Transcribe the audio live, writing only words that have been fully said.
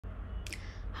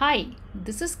Hi,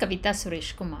 this is Kavita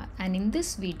Suresh Kumar, and in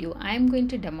this video I am going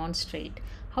to demonstrate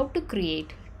how to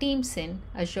create teams in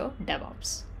Azure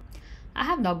DevOps. I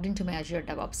have logged into my Azure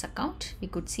DevOps account. We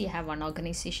could see I have one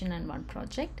organization and one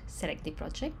project. Select the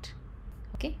project.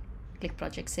 Okay, click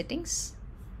project settings,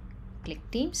 click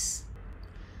teams.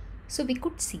 So we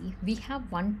could see we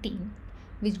have one team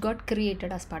which got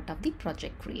created as part of the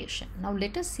project creation. Now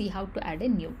let us see how to add a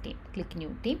new team. Click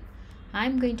new team.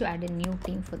 I'm going to add a new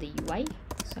team for the UI.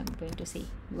 So I'm going to say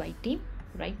UI team,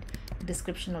 right? The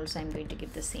description also I'm going to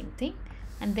give the same thing.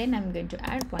 And then I'm going to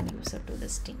add one user to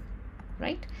this team,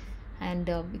 right? And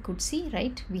we could see,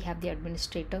 right, we have the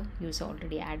administrator user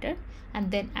already added,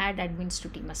 and then add admins to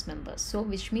team as members. So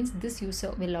which means this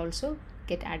user will also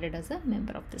get added as a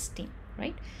member of this team,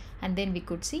 right? And then we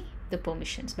could see the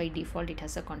permissions. By default it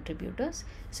has a contributors,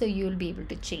 so you will be able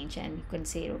to change, and you can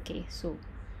say, okay, so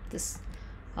this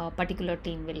particular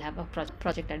team will have a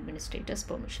project administrators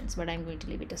permissions, but I'm going to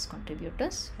leave it as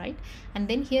contributors, right? And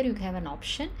then here you have an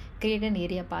option, create an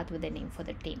area path with a name for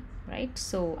the team, right?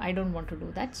 So I don't want to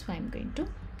do that, so I'm going to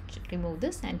remove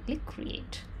this and click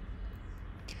create.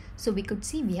 So we could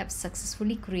see we have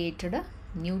successfully created a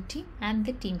new team, and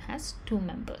the team has 2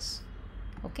 members.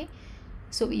 Okay,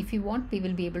 so if you want, we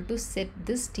will be able to set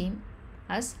this team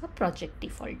as a project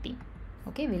default team.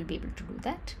 Okay, we'll be able to do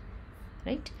that,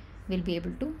 right? We'll be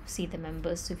able to see the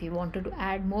members. So if you wanted to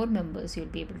add more members, you'll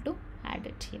be able to add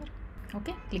it here.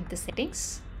 Okay, click the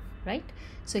settings, right?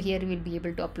 So here you will be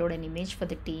able to upload an image for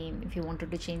the team. If you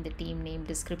wanted to change the team name,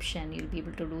 description, you'll be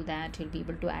able to do that. You'll be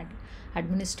able to add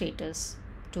administrators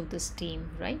to this team,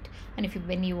 right? And if you,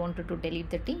 when you wanted to delete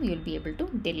the team, you'll be able to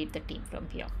delete the team from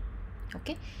here.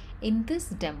 Okay, in this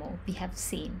demo we have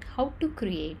seen how to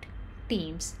create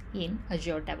teams in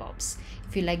Azure DevOps.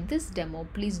 If you like this demo,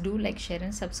 please do like, share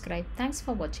and subscribe. Thanks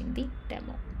for watching the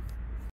demo.